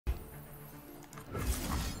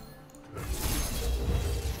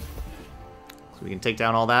So we can take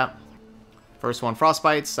down all that. First one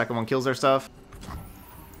frostbites, second one kills their stuff.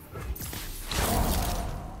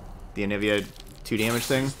 The Anivia 2 damage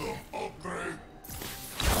thing.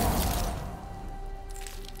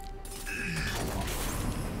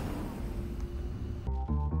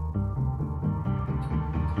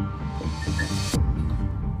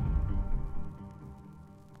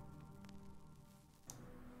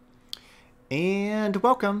 And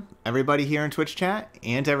welcome everybody here in Twitch chat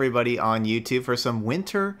and everybody on YouTube for some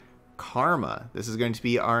Winter Karma. This is going to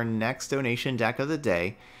be our next donation deck of the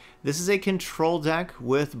day. This is a control deck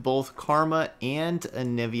with both Karma and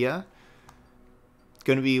Anivia.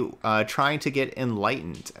 Going to be trying to get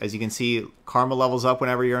Enlightened. As you can see, Karma levels up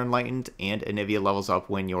whenever you're Enlightened, and Anivia levels up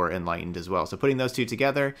when you're Enlightened as well. So putting those two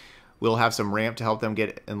together, we'll have some ramp to help them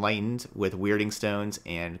get Enlightened with Weirding Stones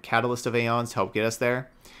and Catalyst of Aeons to help get us there.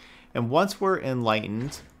 And once we're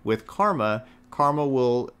Enlightened with Karma, Karma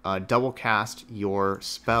will double cast your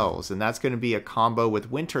spells. And that's going to be a combo with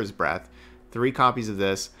Winter's Breath. 3 copies of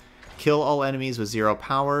this. Kill all enemies with 0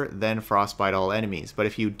 power, then frostbite all enemies. But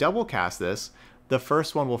if you double cast this, the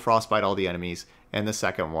first one will frostbite all the enemies, and the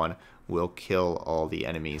second one will kill all the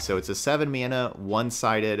enemies. So it's a 7 mana,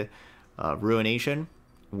 one-sided Ruination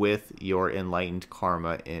with your Enlightened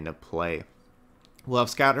Karma in play. We'll have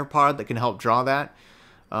Scatterpod that can help draw that.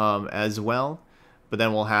 As well, but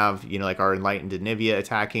then we'll have, you know, like our Enlightened Anivia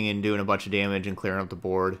attacking and doing a bunch of damage and clearing up the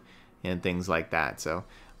board and things like that. So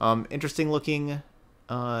interesting looking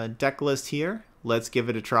deck list here. Let's give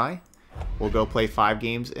it a try. We'll go play 5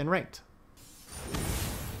 games in ranked.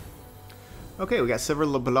 Okay, we got Sivir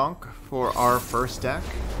LeBlanc for our first deck.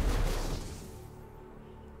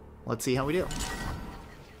 Let's see how we do.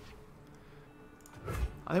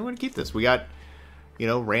 I think we're gonna keep this. We got, you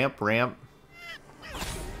know, ramp.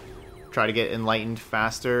 Try to get Enlightened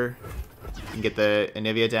faster and get the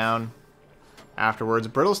Anivia down afterwards.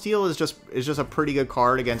 Brittle Steel is just a pretty good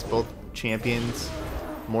card against both champions.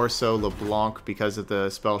 More so LeBlanc because of the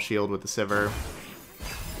spell shield with the Sivir.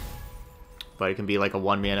 But it can be like a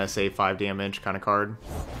 1 mana, save 5 damage kind of card.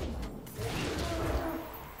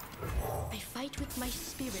 I fight with my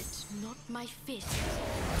spirit, not my fist.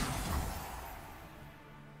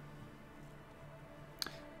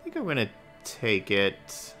 I think I'm gonna take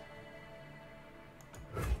it.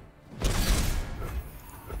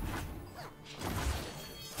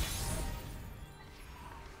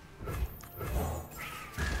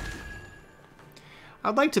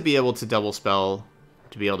 I'd like to be able to double spell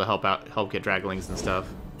to be able to help get draglings and stuff.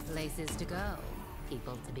 Places to go,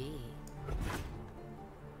 people to be.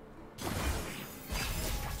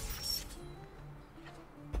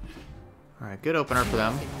 All right, good opener for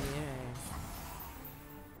them.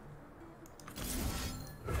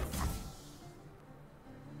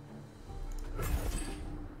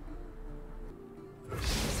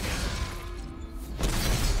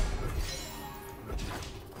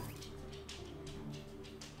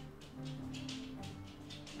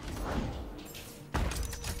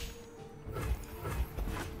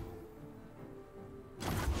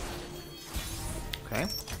 Okay.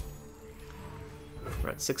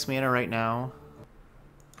 We're at 6 mana right now.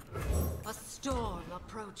 A storm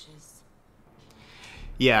approaches.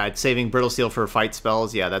 Yeah, it's saving Brittle Steel for fight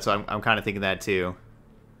spells. Yeah, that's what I'm kind of thinking that too.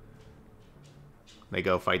 They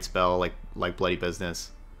go fight spell like Bloody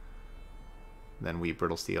Business. Then we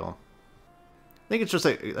Brittle Steel. I think it's just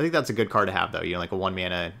I think that's a good card to have though. You know, like a 1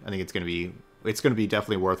 mana. I think it's gonna be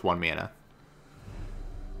definitely worth 1 mana.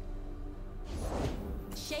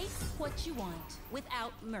 Shape what you want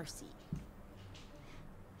without mercy.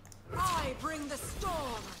 I bring the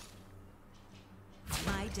storm.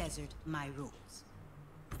 My desert, my rules.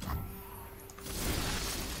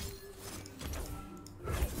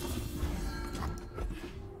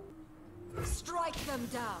 Strike them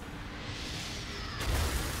down.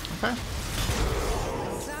 Okay.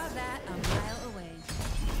 Saw that a mile away.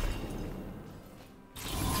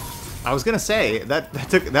 I was gonna say that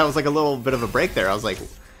was like a little bit of a break there. I was like,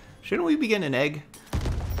 shouldn't we be getting an egg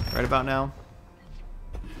right about now?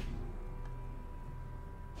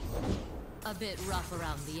 A bit rough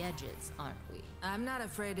around the edges, aren't we? I'm not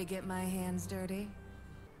afraid to get my hands dirty.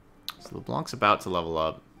 So LeBlanc's about to level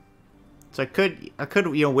up. So I could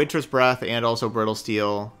you know, Winter's Breath and also Brittle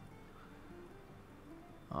Steel.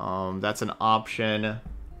 That's an option. I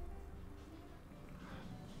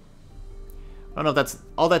don't know if that's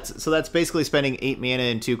all that's... So that's basically spending 8 mana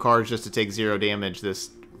and 2 cards just to take 0 damage this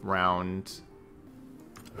round.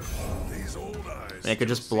 And I could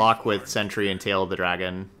just block with Sentry and Tail of the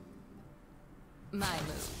Dragon. My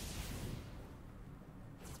move.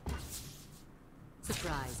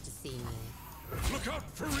 Surprised to see me. Look out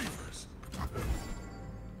for reavers!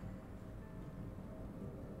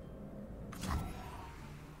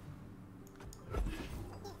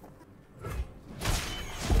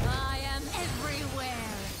 I am everywhere.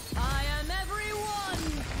 I am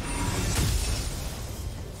everyone.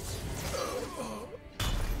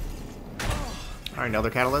 Alright, another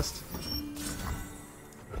catalyst.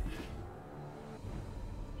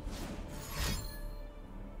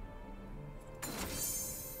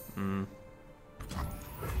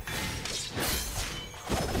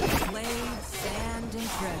 Blade, sand, and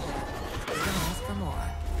treasure. Don't ask for more.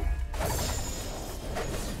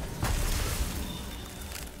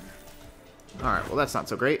 Alright, well that's not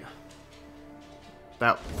so great.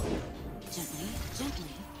 That Gently, gently.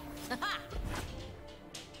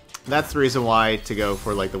 That's the reason why to go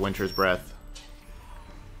for like the Winter's Breath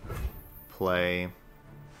play,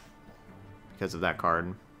 because of that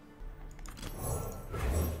card.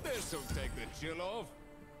 This'll take the chill off.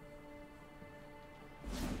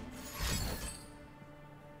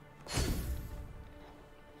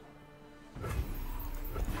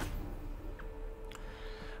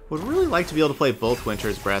 Would really like to be able to play both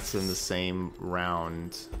Winter's Breaths in the same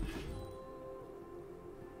round.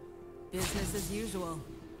 Business as usual.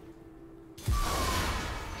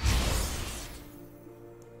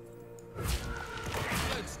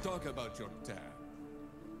 Let's talk about your dad.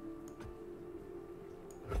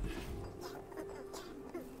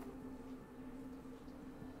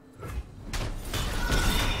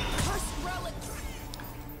 Cursed relics.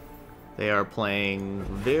 They are playing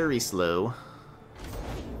very slow.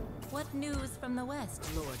 What news from the west,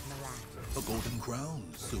 Lord Malak? A golden crown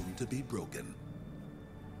soon to be broken.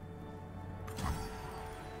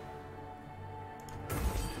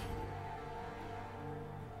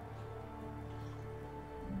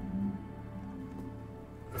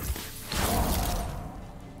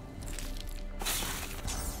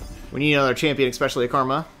 We need another champion, especially a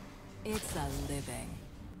Karma. It's a living.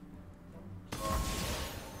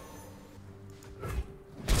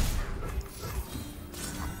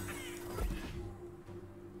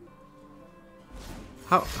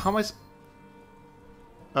 How am I?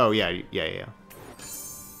 Oh yeah.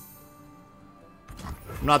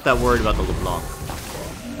 I'm not that worried about the LeBlanc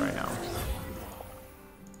right now.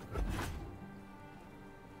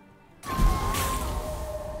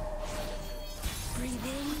 Breathe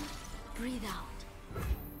in, breathe out.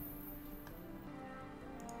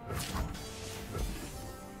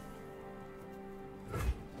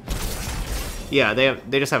 Yeah,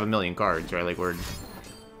 they just have a million cards, right? Like we're.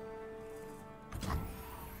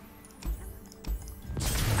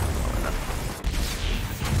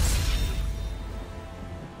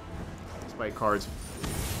 Frostbite cards.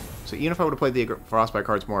 So even if I would have played the Frostbite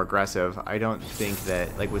cards more aggressive, I don't think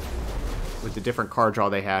that, like with the different card draw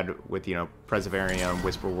they had with, you know, Preservarium,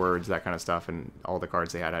 Whisper Words, that kind of stuff, and all the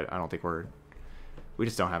cards they had, I don't think we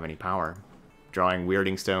just don't have any power. Drawing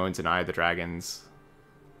Weirding Stones and Eye of the Dragons,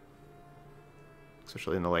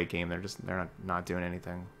 especially in the late game, they're not doing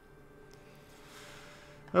anything.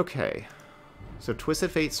 Okay, so Twisted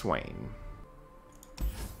Fate Swain.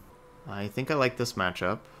 I think I like this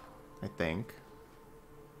matchup. I think.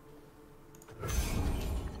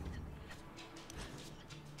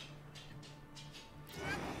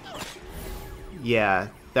 Yeah,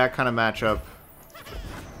 that kind of matchup.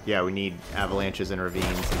 Yeah, we need avalanches and ravines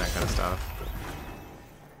and that kind of stuff.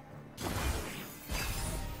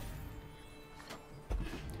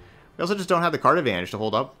 We also just don't have the card advantage to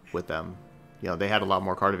hold up with them. You know, they had a lot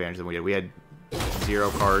more card advantage than we did. We had 0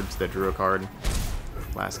 cards that drew a card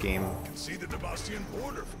last game. Can see the Debastian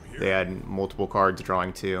border from here. They had multiple cards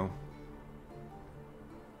drawing 2.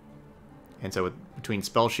 And so between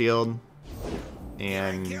Spell Shield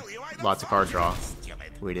and lots of card draw,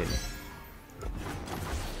 we didn't.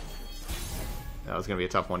 That was gonna be a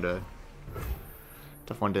tough one to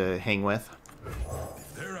hang with.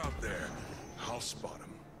 If they're out there, I'll spot them.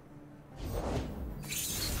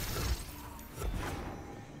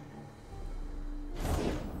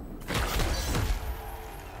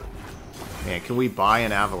 Man, can we buy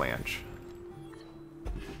an avalanche?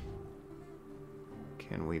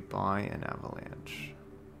 Can we buy an avalanche?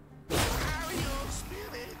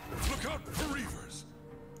 Look out for reavers.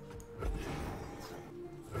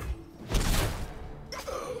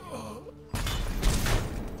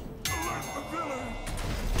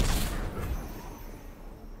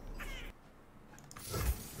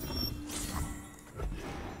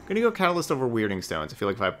 I'm gonna go Catalyst over Weirding Stones. I feel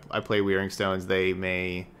like if I play Weirding Stones, they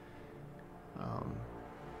may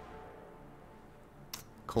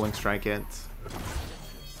Culling Strike it.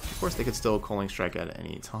 Of course, they could still Culling Strike at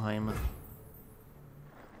any time.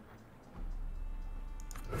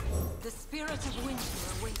 The spirit of winter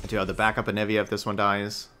awaits. I do have the backup Anivia if this one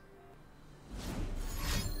dies.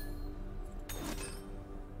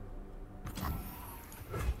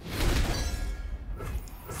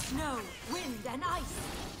 Snow, wind, and ice.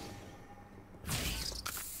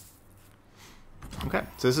 Okay,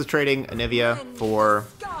 so this is trading Anivia for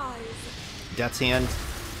Skies. Death's Hand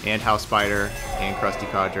and House Spider and Crusty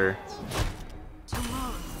Codger.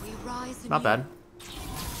 Tomorrow we rise Not bad.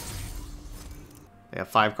 They have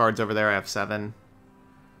 5 cards over there, I have 7.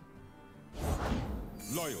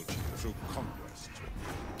 Loyalty through conquest.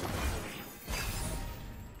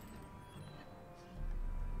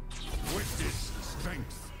 Witness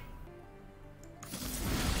strength.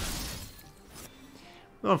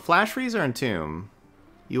 You want Flash Freeze or Entomb?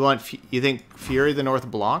 You think Fury the North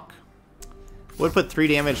block? Would put 3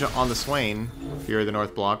 damage on the Swain. Fury the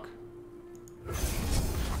North block.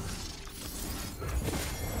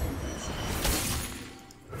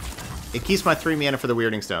 It keeps my 3 mana for the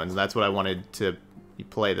Weirding Stones, and that's what I wanted to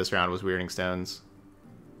play this round, was Weirding Stones.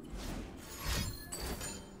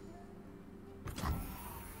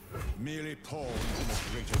 Merely pawns in a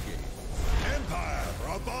greater game. Empire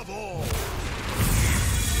above all.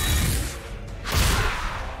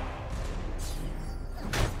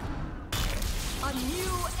 A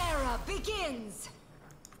new era begins.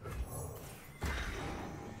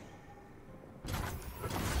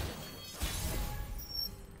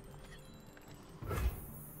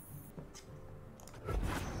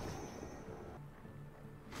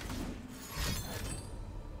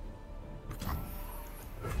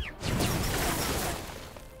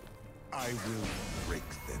 I will break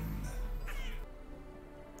them.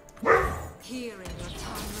 Here in your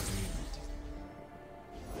time of need.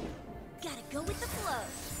 Gotta go with the flow.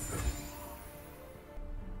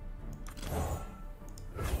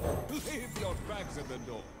 Leave your bags at the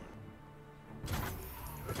door.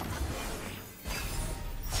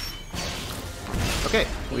 Okay,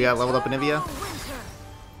 we got leveled up Anivia. Winter.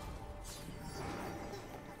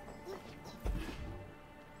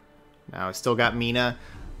 Now I still got Mina.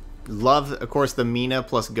 Love, of course, the Mina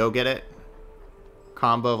plus Go Get It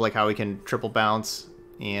combo of like how we can triple bounce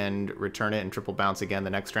and return it and triple bounce again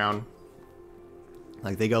the next round.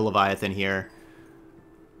 Like they go Leviathan here.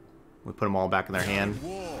 We put them all back in their hand.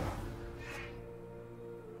 War.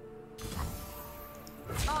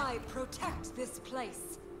 I protect this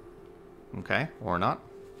place. Okay, or not.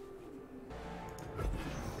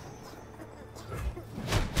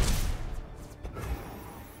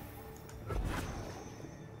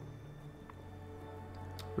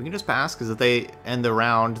 We can just pass, because if they end the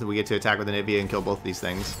round, we get to attack with Anivia and kill both of these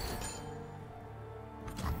things.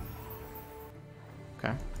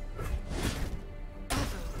 Okay. Ever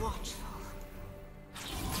watchful.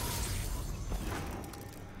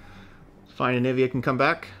 Fine, Anivia can come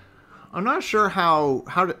back. I'm not sure how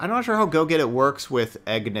I'm not sure how Go Get It works with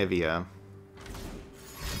Egg Anivia.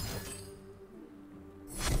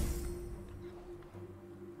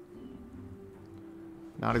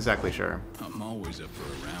 Not exactly sure. I'm always up for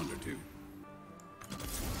a round or two.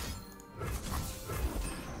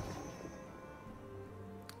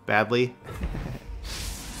 Badly?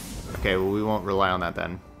 Okay, well we won't rely on that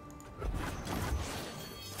then.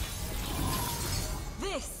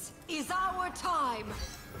 This is our time.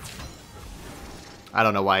 I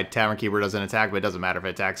don't know why Tavern Keeper doesn't attack, but it doesn't matter if it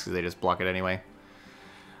attacks because they just block it anyway.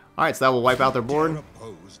 Alright, so that will wipe out their board.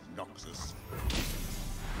 Opposed Noxus.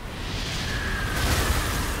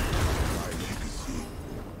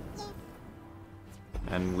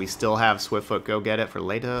 And we still have Swiftfoot Go Get It for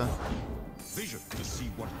later. Vision to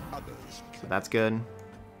see what others So that's good.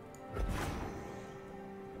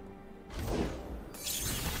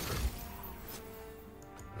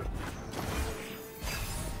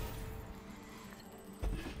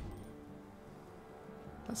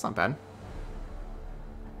 That's not bad.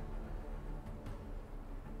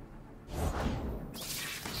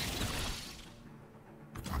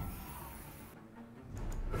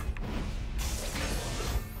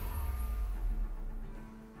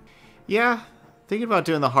 Yeah, thinking about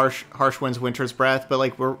doing the harsh winds winter's breath, but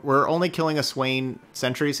like we're only killing a Swain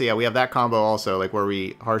sentry, so yeah, we have that combo also, like where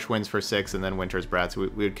we harsh winds for 6 and then winter's breath. So we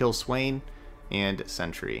would kill Swain and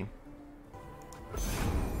sentry.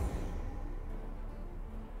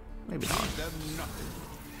 Maybe not. them nothing.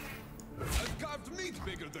 I've carved meat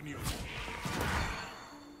bigger than you.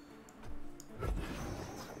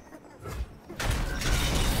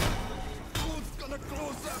 Who's gonna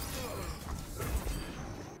close up?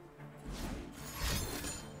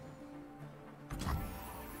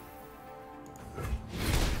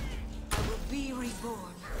 I will be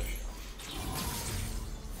reborn.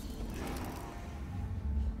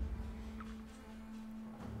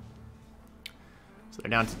 They're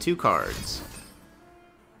down to 2 cards.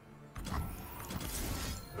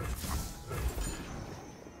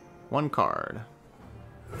 One card.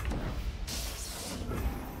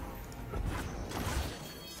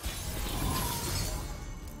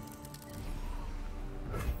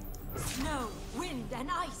 Snow, wind, and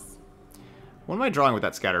ice. What am I drawing with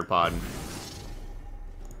that scattered pod?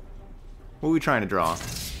 What are we trying to draw?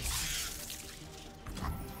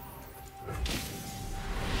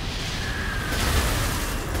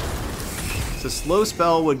 So slow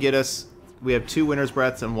spell would get us. We have 2 Winter's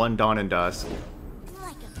Breaths and 1 Dawn and Dusk.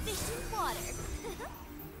 Like a fish in water.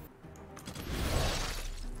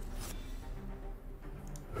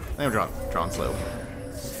 I think I'm drawing slow.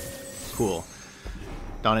 Cool.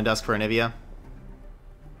 Dawn and Dusk for Anivia.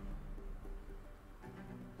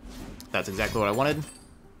 That's exactly what I wanted.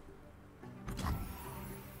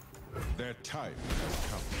 Their time has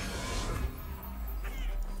come.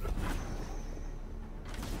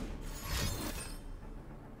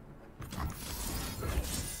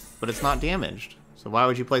 But it's not damaged. So why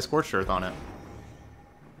would you play Scorched Earth on it?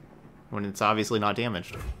 When it's obviously not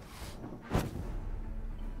damaged.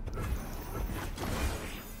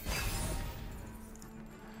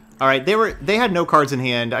 Alright, they had no cards in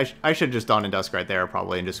hand. I should have just Dawn and Dusk right there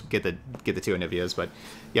probably and just get the 2 Anivias, but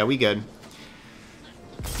yeah, we good.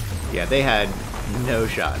 Yeah, they had no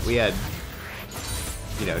shot. We had,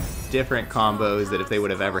 you know, different combos that if they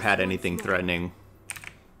would have ever had anything threatening,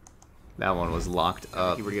 that one was locked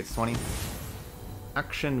up. Keyword gets 20.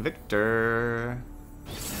 Akshan Viktor.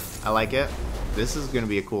 I like it. This is going to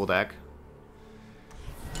be a cool deck.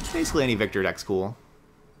 Basically any Viktor deck's cool.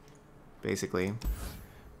 Basically.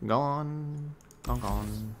 Gone.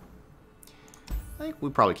 Gone. I think we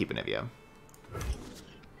probably keep Anivia.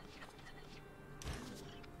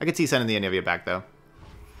 I could see sending the Anivia back, though.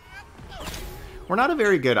 We're not a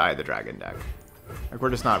very good Eye of the Dragon deck. Like, we're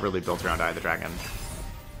just not really built around Eye of the Dragon.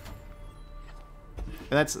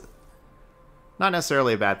 And that's not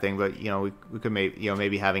necessarily a bad thing, but, you know, we could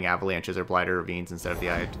maybe having Avalanches or Blighter Ravines instead of the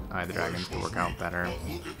Eye of the Dragons could work out better.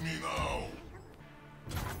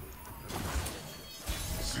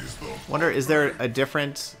 Wonder, is there a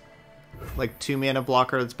different, like, 2-mana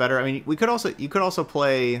blocker that's better? I mean, you could also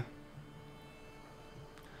play,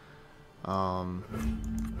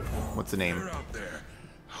 what's the name?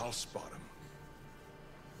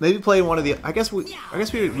 Maybe play one of the. I guess we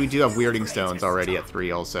do have Weirding Stones already at 3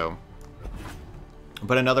 also.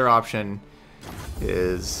 But another option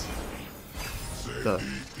is the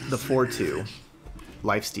 4/2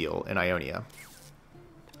 Lifesteal in Ionia.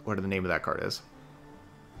 Whatever the name of that card is.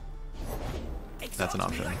 That's an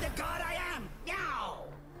option.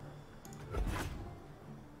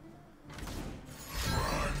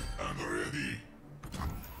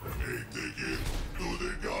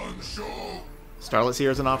 Starlit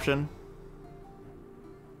Seer is an option.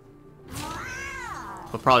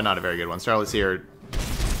 But probably not a very good one. Starlit Seer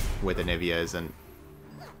with Anivia isn't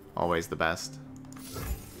always the best.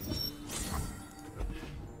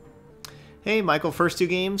 Hey, Michael, first 2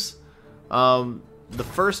 games. The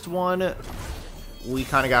first one, we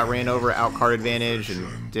kind of got ran over out card advantage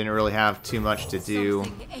and didn't really have too much to do.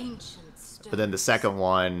 But then the second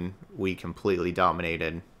one, we completely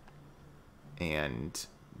dominated and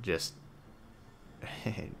just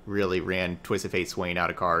really ran Twisted Fate Swain out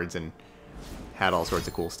of cards and had all sorts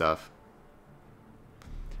of cool stuff.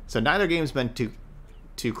 So neither game's been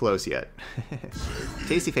too close yet.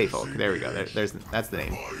 Tasty Faithful. There we go. That's the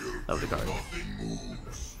name of the card.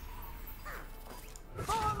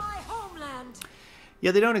 For my homeland.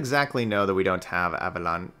 Yeah, they don't exactly know that we don't have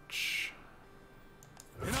Avalanche.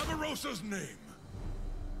 In Avarosa's name.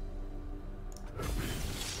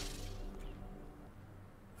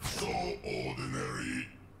 So ordinary.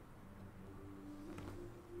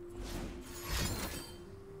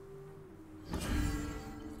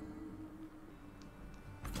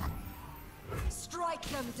 Strike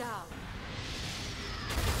them down.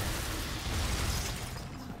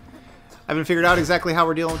 I haven't figured out exactly how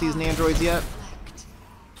we're dealing with these Nandroids yet.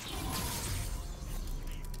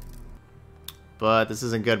 But this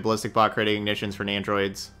isn't good. Ballistic Bot creating ignitions for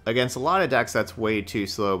Nandroids. Against a lot of decks, that's way too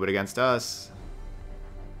slow. But against us,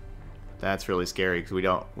 that's really scary because we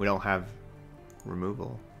don't have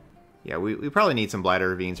removal. Yeah, we probably need some Blighter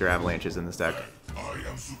Ravines or Avalanches in this deck. I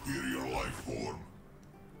am superior life form.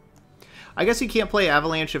 I guess you can't play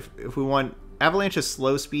Avalanche if we want. Avalanche is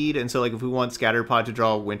slow speed, and so like if we want Scattered Pod to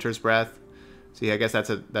draw Winter's Breath. So yeah, I guess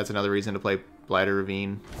that's another reason to play Blighter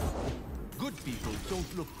Ravine. Good people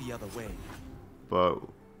don't look the other way. But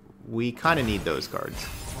we kind of need those cards.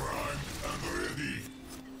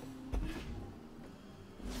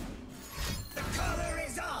 Color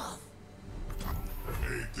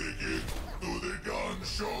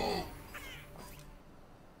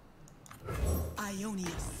Ionia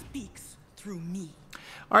speaks through me.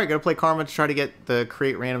 Alright, gotta play Karma to try to get the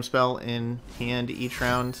create random spell in hand each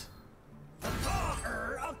round. The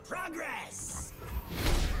power of progress.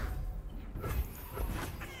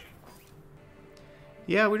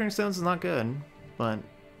 Yeah, Withering Stones is not good, but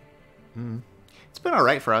it's been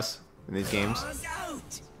alright for us in these games.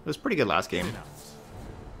 It was pretty good last game.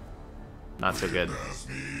 Not so good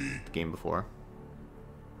the game before.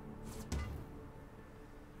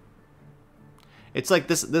 It's like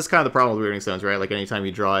this kind of the problem with Withering Stones, right? Like anytime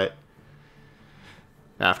you draw it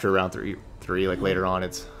after round three, like later on,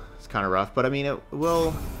 it's kind of rough. But I mean, it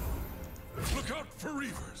will Look out for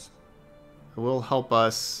reavers. it will help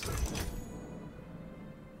us.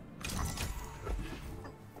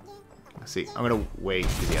 Let's see, I'm gonna wait.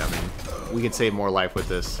 Yeah, I mean, we could save more life with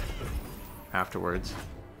this afterwards.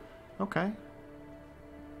 Okay,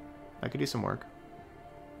 that could do some work.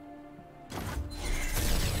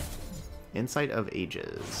 Insight of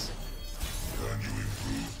Ages. Can you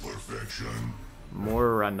improve perfection?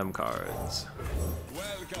 More random cards.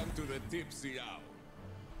 Welcome to the tipsy hour.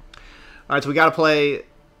 Alright, so we gotta play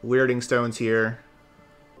Weirding Stones here.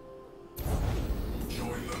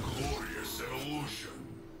 Join the glorious evolution.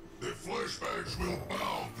 The flashbacks will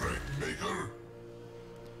bow, Breakmaker.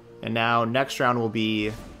 And now next round will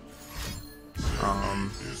be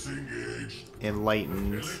Disengaged.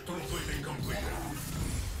 Enlightened. Electroplating completed.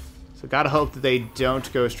 So gotta hope that they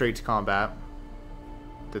don't go straight to combat.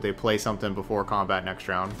 That they play something before combat next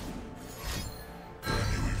round. Can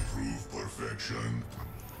you improve perfection?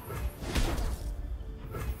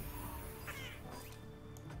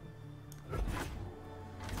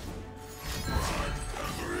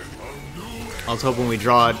 I was hoping we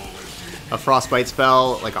draw a Frostbite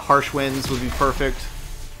spell, like a Harsh Winds would be perfect.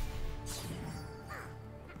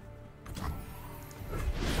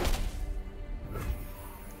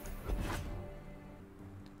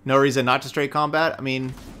 No reason not to straight combat. I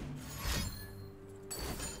mean,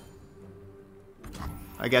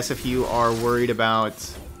 I guess if you are worried about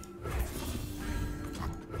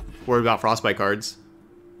Frostbite cards,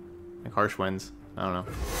 like Harsh Winds, I don't know.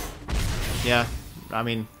 Yeah, I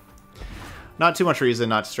mean, not too much reason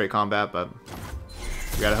not to straight combat, but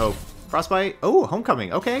we gotta hope. Frostbite. Oh,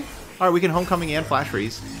 Homecoming. Okay. All right, we can Homecoming and Flash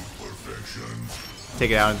Freeze. Take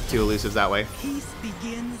it out into 2 elusives that way. Peace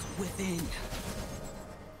begins within.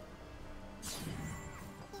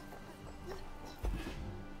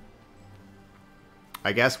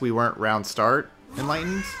 I guess we weren't round start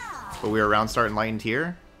Enlightened, but we were round start Enlightened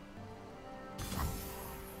here.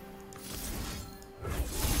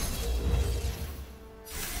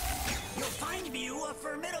 You'll find you a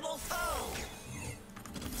formidable foe.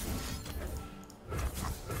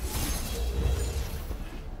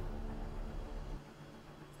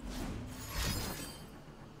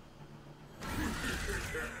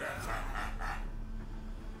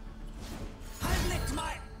 I've licked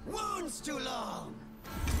my wounds too long.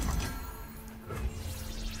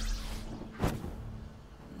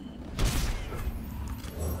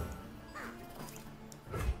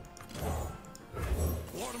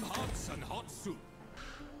 Warm hearts and hot soup.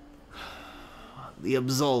 The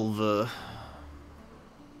Absolver.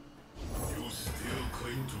 You still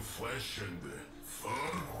cling to flesh and fur?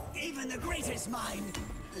 Even the greatest mind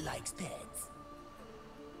likes pets.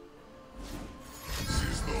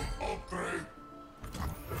 System upgrade.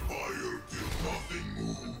 Fire till nothing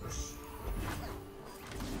moves.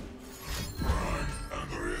 Primed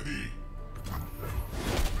and ready.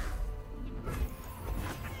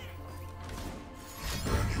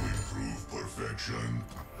 Can you improve perfection?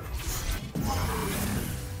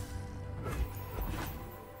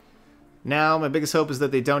 Now, my biggest hope is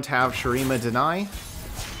that they don't have Shurima Deny.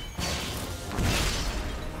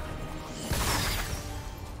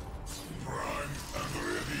 Primed and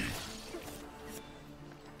ready.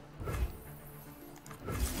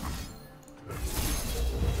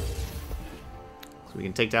 So we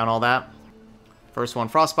can take down all that. First one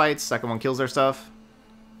Frostbites, second one kills their stuff.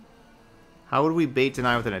 How would we bait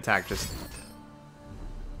Deny with an attack? Just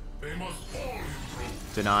They must all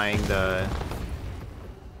improve. denying the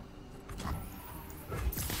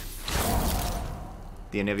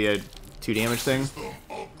Anivia 2 damage thing. System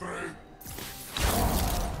upgrade.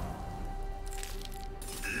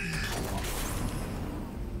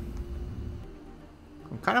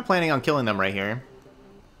 I'm kind of planning on killing them right here.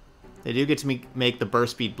 They do get to make the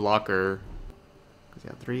burst speed blocker.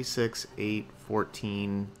 Yeah, 3, 6, 8,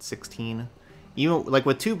 14, 16. Even like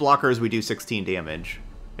with 2 blockers, we do 16 damage.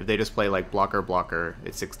 If they just play like blocker, blocker,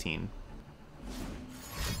 it's 16.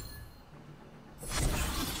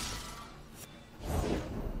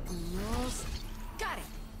 Got it.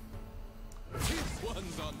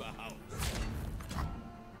 one's on the house.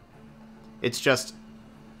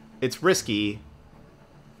 It's risky.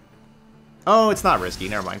 Oh, it's not risky.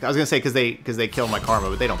 Never mind. I was gonna say because they kill my Karma,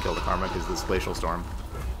 but they don't kill the Karma because of this Glacial Storm.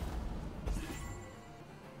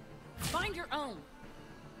 Find your own.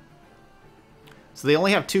 So they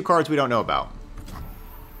only have 2 cards we don't know about.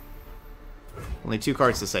 Only 2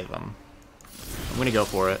 cards to save them. I'm gonna go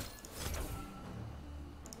for it.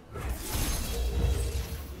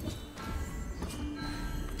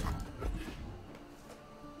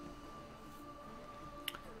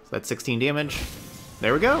 So that's 16 damage.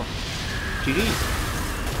 There we go. GG.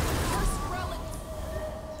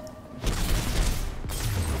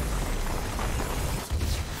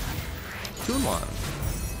 Two and one.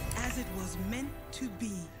 As it was meant to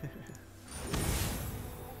be.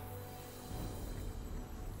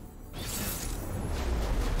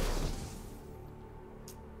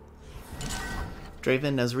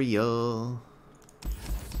 Draven, Ezreal.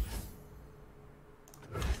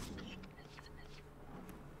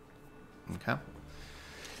 Okay.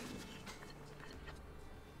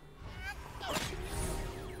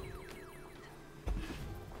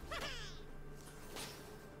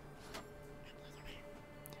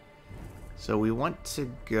 So we want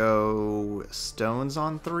to go stones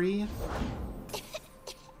on 3.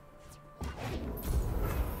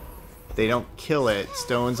 They don't kill it.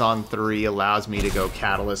 Stones on 3 allows me to go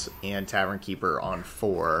Catalyst and Tavern Keeper on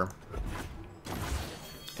 4.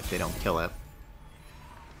 If they don't kill it.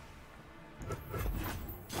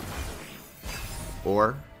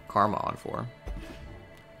 Or Karma on 4.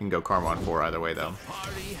 You can go Karma on 4 either way, though.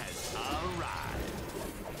 Party has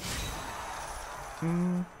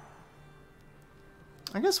arrived.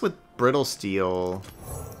 I guess with Brittle Steel,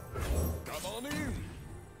 Come on in.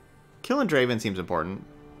 killing Draven seems important.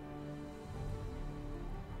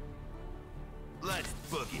 Let's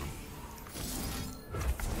boogie.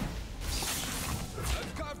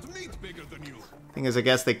 I've carved meat bigger than you. Thing is, I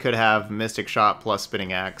guess they could have Mystic Shot plus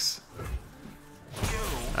Spinning Axe.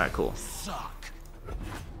 Alright, cool. Suck.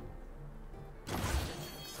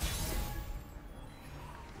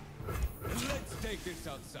 Let's take this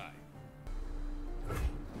outside.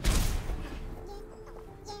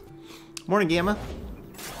 Morning, Gamma.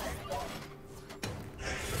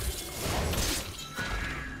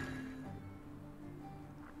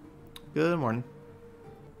 Good morning.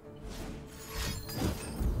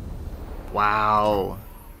 Wow.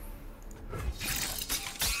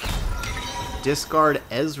 Discard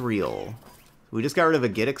Ezreal. We just got rid of a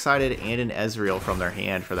Get Excited and an Ezreal from their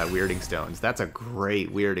hand for that Weirding Stones. That's a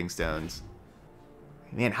great Weirding Stones.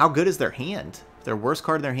 Man, how good is their hand? Their worst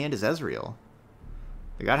card in their hand is Ezreal.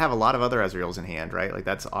 They gotta have a lot of other Ezreals in hand, right? Like,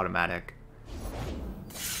 that's automatic.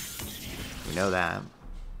 We know that.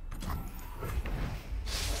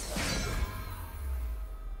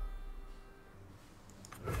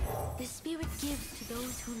 The spirit gives to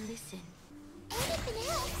those who listen. Anything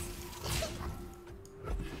else?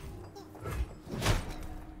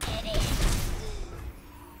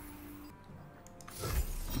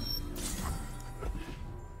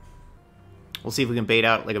 We'll see if we can bait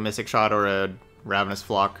out like a Mystic Shot or a Ravenous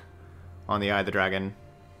Flock on the Eye of the Dragon.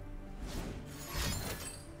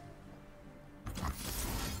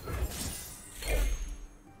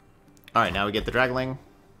 Alright, now we get the Dragling.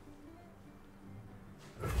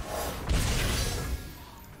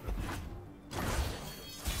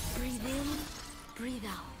 Breathe in, breathe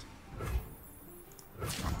out.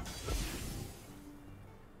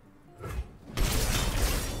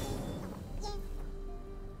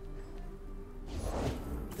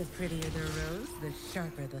 The prettier the rose, the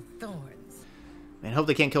sharper the thorns. Man, hope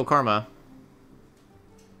they can't kill Karma.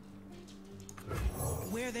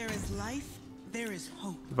 Where there is life, there is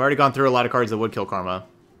hope. We've already gone through a lot of cards that would kill Karma.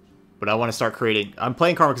 But I want to start creating... I'm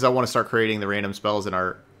playing Karma because I want to start creating the random spells in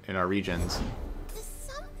our regions. The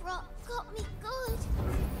sun rock got me good.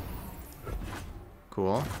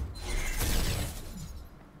 Cool.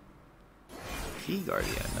 Key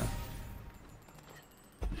Guardian.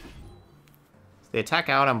 They attack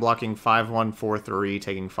out, I'm blocking 5-1, 4-3,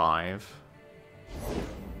 taking 5.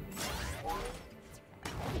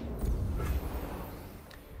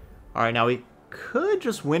 Alright, now we could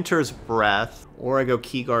just Winter's Breath, or I go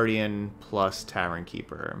Key Guardian plus Tavern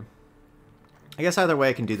Keeper. I guess either way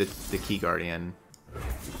I can do the Key Guardian.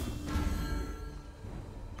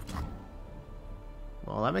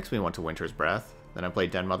 Well, that makes me want to Winter's Breath. Then I play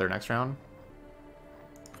Den Mother next round.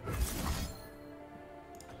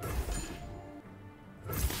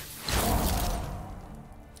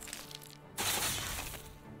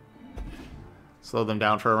 Slow them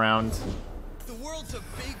down for a round. The world's a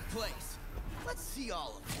big place. Let's see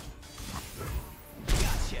all of it.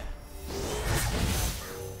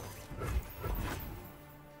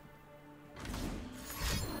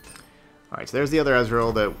 Alright, so there's the other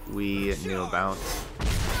Ezreal that we knew about.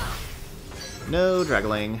 No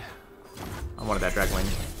Dragling. I wanted that Dragling.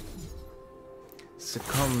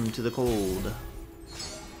 Succumb to the cold.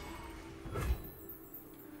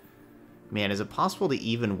 Man, is it possible to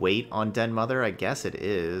even wait on Den Mother? I guess it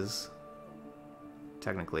is.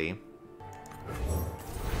 Technically.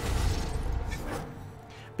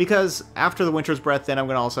 Because after the Winter's Breath, then I'm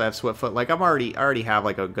going to also have Swiftfoot. Like, I already have,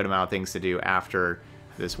 like, a good amount of things to do after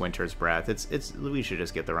this Winter's Breath. We should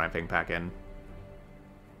just get the Ramping pack in.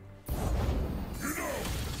 I'll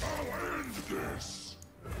end this.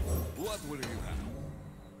 What will you have?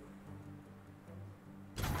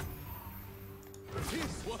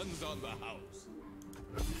 This one's on the house.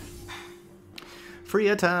 Free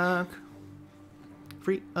attack.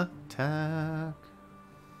 Free attack.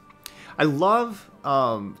 I love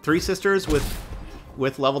Three Sisters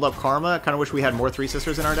with leveled up Karma. I kind of wish we had more Three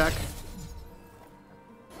Sisters in our deck.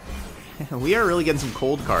 We are really getting some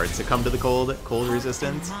cold cards to come to the cold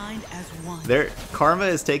resistance. Karma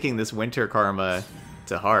is taking this winter Karma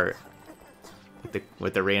to heart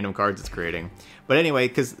with the random cards it's creating. But anyway,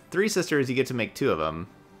 because Three Sisters, you get to make 2 of them.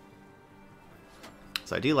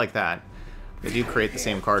 So I do like that. They do create the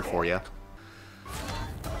same card for you.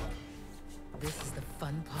 This is the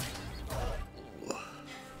fun part.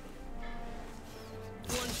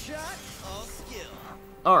 One shot, all skill.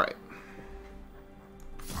 Alright.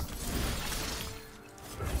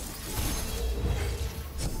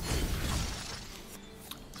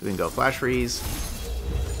 So we can go Flash Freeze.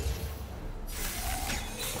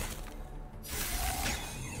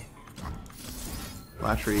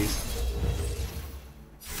 Flash Freeze.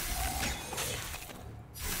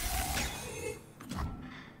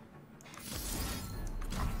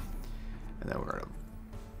 And then we're gonna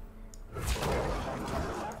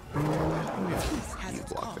you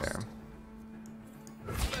block there.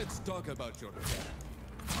 Let's talk about your cat.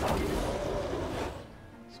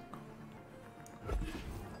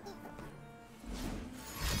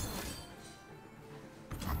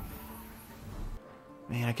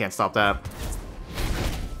 Man, I can't stop that.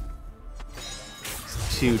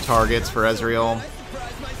 2 targets for Ezreal.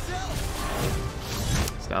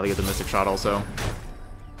 So now they get the Mystic Shot also.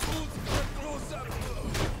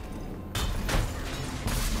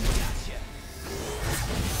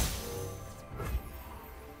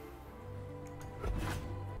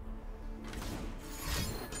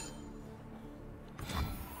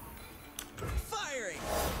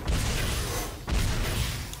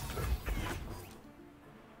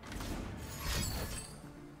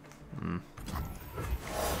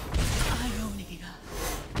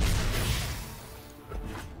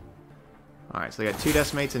 Alright, so they got 2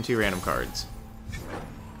 Decimates and 2 random cards.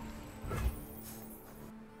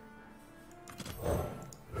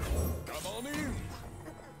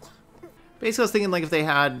 Basically, I was thinking, like, if they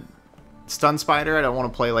had Stun Spider, I don't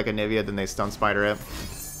want to play like Anivia, then they Stun Spider it.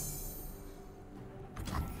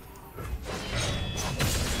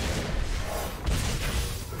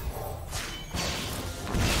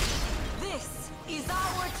 This is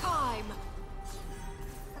our time.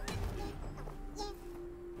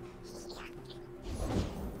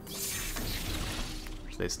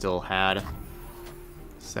 Which they still had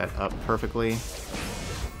set up perfectly.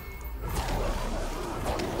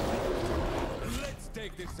 Let's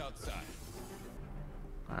take this outside.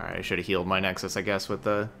 Alright, I should have healed my Nexus, I guess, with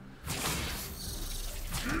the...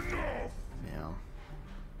 Yeah.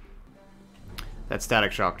 That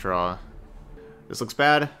Static Shock draw. This looks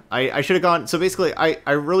bad. I should have gone... So basically,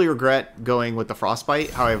 I really regret going with the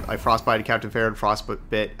Frostbite. How I Frostbited Captain Farron,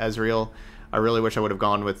 Frostbit Ezreal. I really wish I would have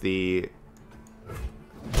gone with the...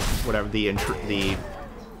 Whatever, the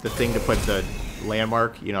thing to put the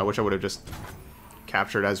landmark. You know, I wish I would have just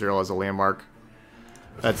captured Ezreal as a landmark.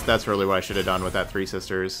 That's really what I should have done with that Three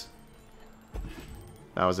Sisters.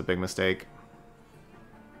 That was a big mistake.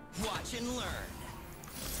 Watch and learn.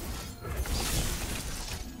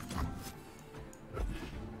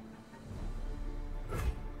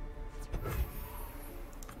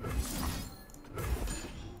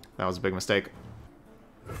 That was a big mistake.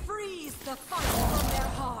 Freeze the fire from their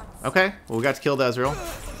hearts. Okay, well, we got to kill the Ezreal.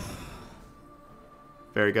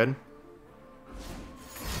 Very good.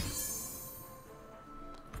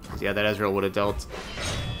 Yeah, that Ezreal would have dealt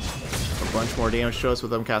a bunch more damage to us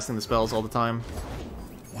with them casting the spells all the time.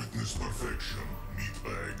 Witness perfection,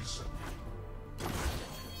 meatbags.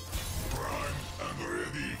 Prime and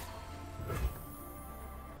ready.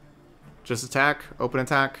 Just attack, open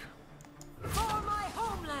attack. For my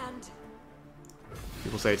homeland.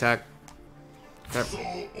 People say attack. Okay. So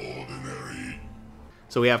ordinary.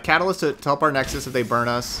 So we have Catalyst to help our Nexus if they burn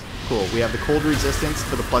us. Cool. We have the Cold Resistance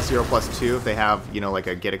for the +0, +2 if they have, you know, like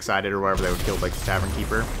a Get Excited or whatever, they would kill like the Tavern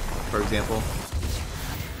Keeper, for example.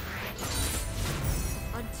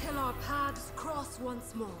 Until our paths cross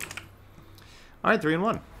once more. All right, 3 and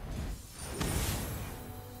 1.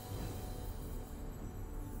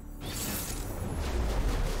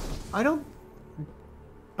 I don't...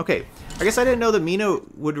 Okay, I guess I didn't know that Mina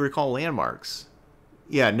would recall landmarks.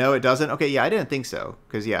 Yeah, no, it doesn't. Okay, yeah, I didn't think so.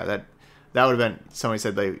 Because, yeah, that would have been... Somebody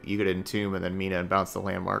said that you could entomb and then Mina and bounce the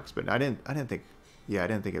landmarks. But I didn't think... Yeah, I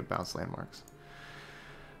didn't think it bounced landmarks.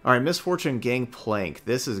 All right, Misfortune Gangplank.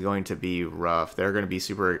 This is going to be rough. They're going to be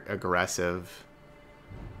super aggressive.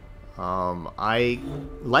 I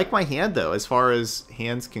like my hand, though. As far as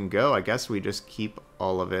hands can go, I guess we just keep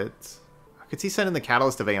all of it. I could see sending the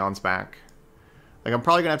Catalyst of Aeons back. Like, I'm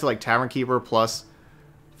probably going to have to, like, Tavern Keeper plus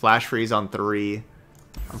Flash Freeze on 3.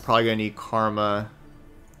 I'm probably going to need Karma.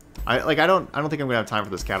 I don't think I'm going to have time for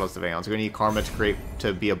this Catalyst of Aeons. I'm going to need Karma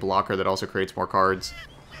to be a blocker that also creates more cards.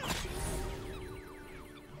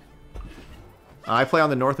 I play on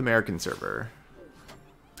the North American server.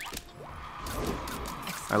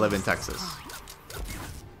 I live in Texas.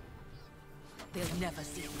 They'll never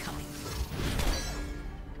see it coming.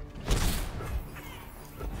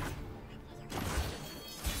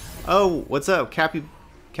 Oh, what's up?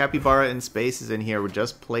 Capybara in Space is in here. We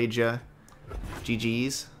just played ya.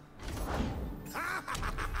 GG's.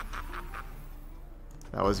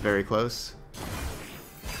 That was very close.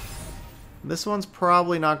 This one's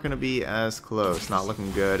probably not going to be as close. Not looking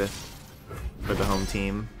good for the home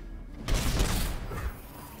team.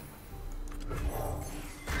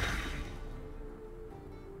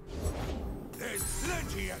 There's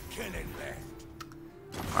plenty of killing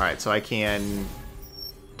left. Alright, so I can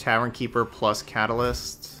Tavern Keeper plus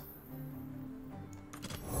Catalyst.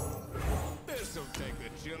 This'll take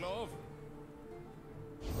the chill off.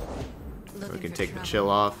 So we can take the chill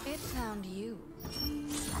off. It found you.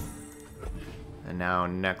 And now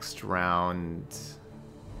next round,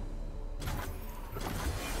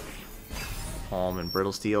 Palm and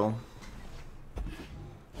Brittle Steel.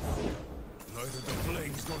 Neither the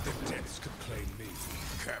flames nor the depths could claim me,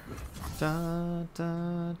 Captain. Dun,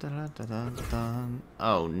 dun, dun, dun, dun, dun.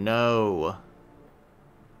 Oh no!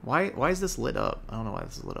 Why is this lit up? I don't know why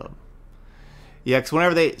this is lit up. Yeah, because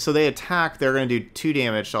whenever they attack, they're gonna do 2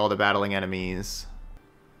 damage to all the battling enemies.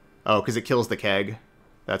 Oh, because it kills the keg.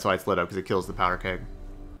 That's why it's lit up, because it kills the powder keg.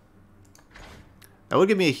 That would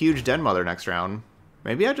give me a huge Den Mother next round.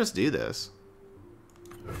 Maybe I just do this.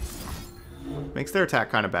 Makes their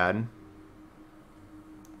attack kind of bad.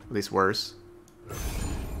 At least worse.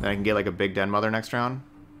 Then I can get like a big Den Mother next round.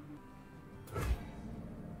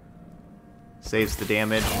 Saves the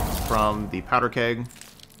damage from the powder keg.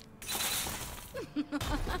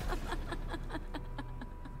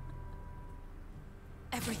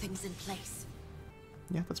 Everything's in place.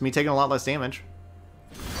 Yeah, that's me taking a lot less damage.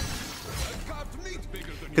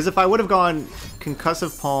 Because if I would have gone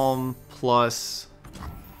Concussive Palm plus...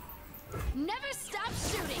 Never stop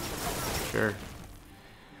shooting. Sure.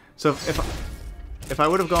 So if I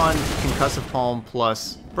would have gone Concussive Palm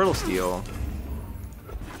plus Brittle Steel...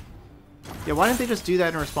 Yeah, why didn't they just do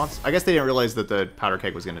that in response? I guess they didn't realize that the powder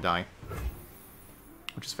keg was going to die.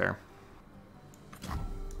 Which is fair.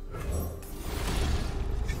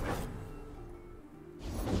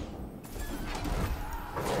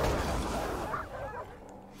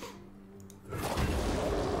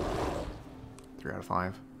 Three out of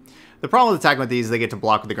 5. The problem with attacking with these is they get to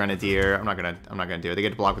block with the Grenadier. I'm not gonna do it. They get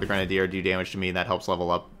to block with the Grenadier, do damage to me, and that helps level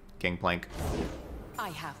up Gangplank. I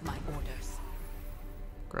have my orders.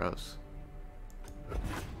 Gross.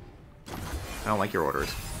 I don't like your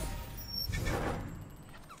orders.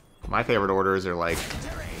 My favorite orders are like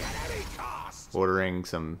ordering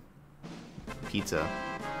some pizza.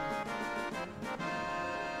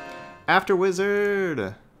 After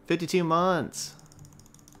Wizard, 52 months.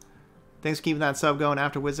 Thanks for keeping that sub going,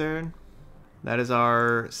 After Wizard. That is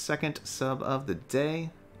our second sub of the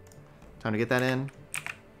day. Time to get that in.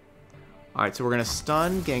 Alright, so we're going to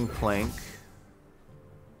stun Gangplank.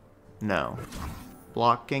 No.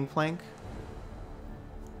 Block Gangplank.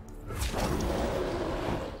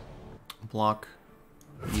 Block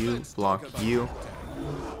you. Block you.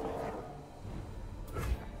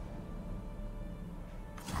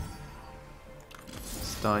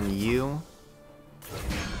 Stun you.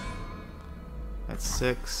 That's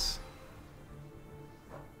 6.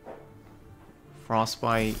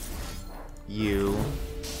 Frostbite you.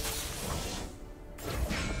 So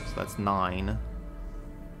that's 9. I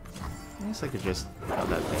guess I could just have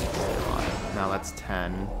that thing. Now that's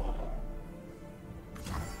 10.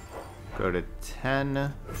 Go to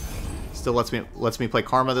 10. Still lets me play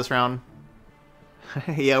Karma this round.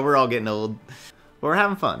 Yeah, we're all getting old. But we're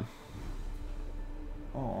having fun.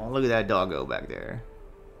 Oh, look at that doggo back there.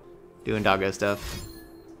 Doing doggo stuff.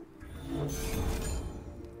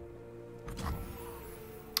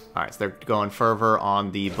 Alright, so they're going Fervor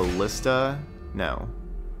on the Ballista. No.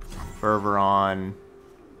 Fervor on...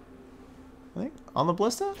 I think on the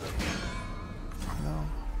Ballista? No.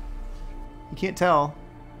 You can't tell.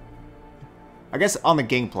 I guess on the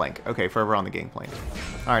Gangplank. Okay, Fervor on the Gangplank.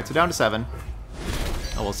 Alright, so down to 7.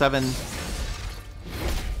 Oh, well, 7...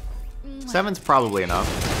 7's probably enough.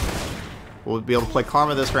 We'll be able to play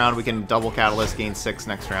Karma this round. We can double Catalyst, gain 6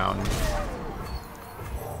 next round.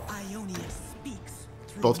 Ionia speaks.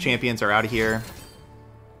 Both champions are out of here.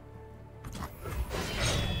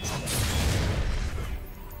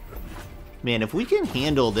 Man, if we can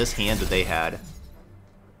handle this hand that they had...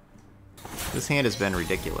 This hand has been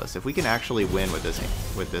ridiculous. If we can actually win with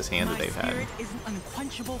this hand that they've had,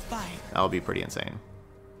 that would be pretty insane.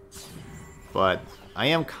 But I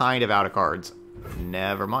am kind of out of cards.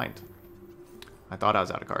 Never mind. I thought I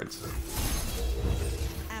was out of cards.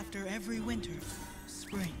 After every winter,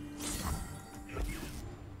 spring.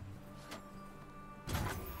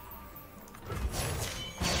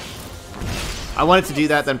 I wanted to do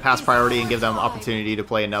that, then pass priority and give them opportunity to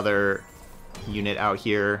play another unit out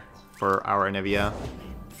here for our Anivia.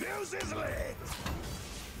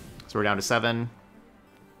 So we're down to 7.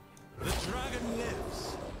 The dragon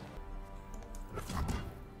lives.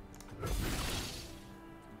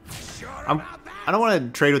 I don't want to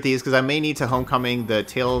trade with these because I may need to homecoming the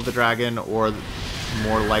Tail of the Dragon, or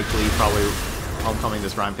more likely probably homecoming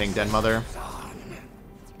this Rhyme-Ping Den Mother.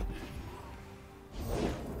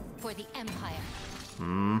 For the Empire.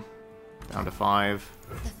 Down to 5.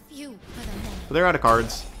 The few for the many. So they're out of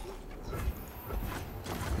cards.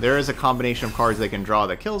 There is a combination of cards they can draw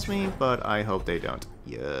that kills me, but I hope they don't.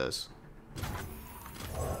 Yes.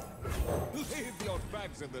 Leave your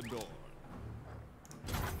bags at the door.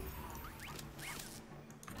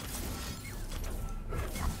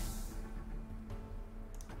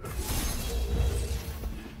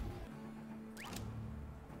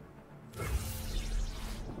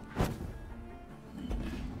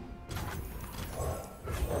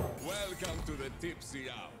 Welcome to the tipsy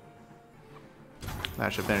hour.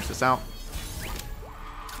 That should finish this out.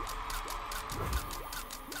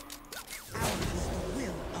 Ours is the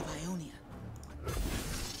will of Ionia.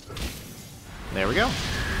 There we go.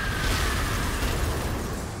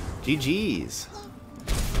 GG's.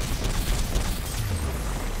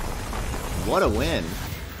 What a win.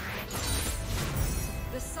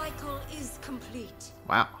 The cycle is complete.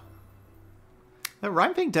 Wow. That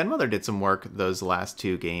Rhyme-Ping Den Mother did some work those last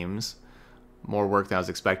 2 games. More work than I was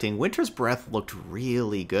expecting. Winter's Breath looked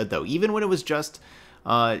really good, though. Even when it was just,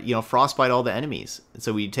 frostbite all the enemies.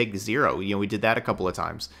 So we take 0. We did that a couple of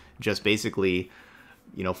times. Just basically,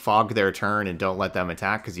 fog their turn and don't let them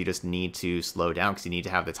attack because you just need to slow down because you need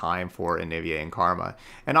to have the time for Anivia and Karma.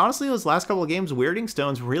 And honestly, those last couple of games, Weirding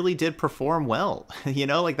Stones really did perform well.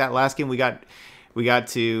 Like that last game we got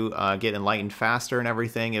to get Enlightened faster and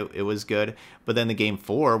everything. It was good. But then the game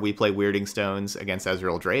 4, we played Weirding Stones against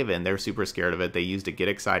Ezreal Draven. They're super scared of it. They used a Get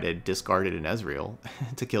Excited, discarded an Ezreal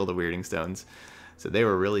to kill the Weirding Stones. So they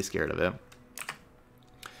were really scared of it.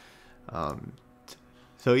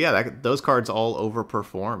 So yeah, those cards all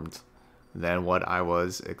overperformed than what I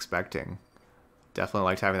was expecting. Definitely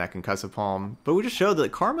liked having that Concussive Palm. But we just showed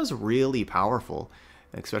that Karma's really powerful,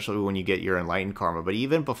 especially when you get your Enlightened Karma. But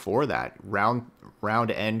even before that, round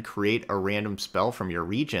end, create a random spell from your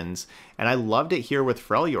regions. And I loved it here with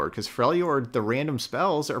Freljord, because Freljord, the random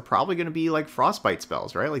spells are probably going to be like Frostbite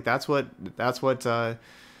spells, right? Like that's what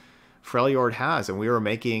Freljord has. And we were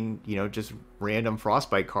making, just random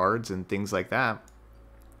Frostbite cards and things like that.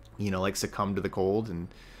 Like Succumb to the Cold, and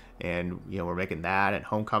we're making that, and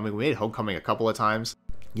Homecoming. We made Homecoming a couple of times.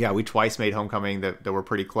 Yeah, we twice made Homecoming that were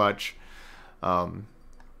pretty clutch. I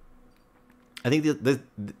think this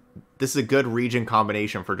is a good region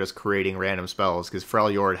combination for just creating random spells, because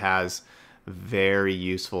Freljord has very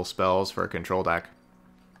useful spells for a control deck.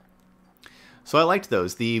 So I liked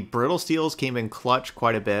those. The Brittle Steels came in clutch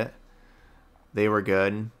quite a bit. They were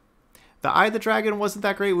good. The Eye of the Dragon wasn't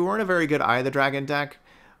that great. We weren't a very good Eye of the Dragon deck,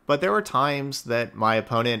 but there were times that my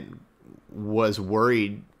opponent was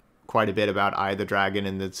worried quite a bit about Eye of the Dragon,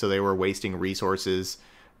 and so they were wasting resources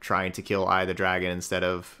trying to kill Eye of the Dragon instead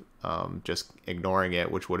of just ignoring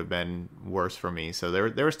it, which would have been worse for me. So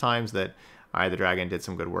there was times that Eye of the Dragon did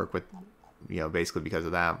some good work with, basically because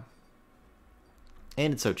of that.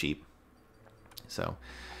 And it's so cheap. So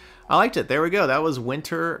I liked it. There we go. That was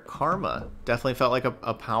Winter Karma. Definitely felt like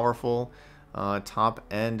a powerful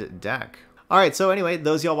top-end deck. Alright, so anyway,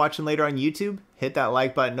 those y'all watching later on YouTube, hit that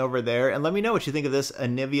like button over there, and let me know what you think of this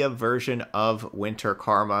Anivia version of Winter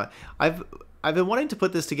Karma. I've been wanting to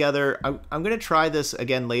put this together. I'm going to try this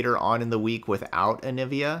again later on in the week without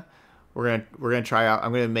Anivia. We're gonna try out.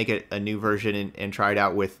 I'm gonna make it a new version and try it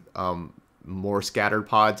out with more scattered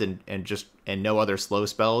pods and no other slow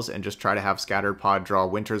spells, and just try to have scattered pod draw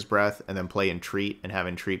Winter's Breath and then play Entreat and have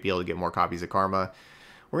Entreat be able to get more copies of Karma.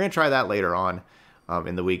 We're gonna try that later on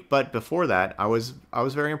in the week. But before that, I was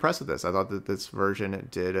very impressed with this. I thought that this version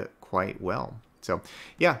did quite well. So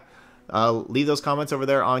yeah. Leave those comments over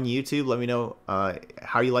there on YouTube. Let me know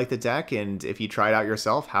how you like the deck, and if you try it out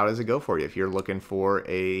yourself, how does it go for you? If you're looking for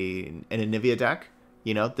an Anivia deck,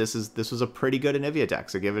 you know, this was a pretty good Anivia deck,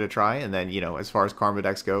 so give it a try. And then, you know, as far as Karma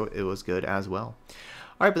decks go, it was good as well.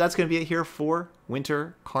 All right, but that's going to be it here for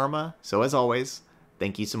Winter Karma. So as always,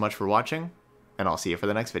 thank you so much for watching, and I'll see you for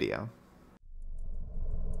the next video.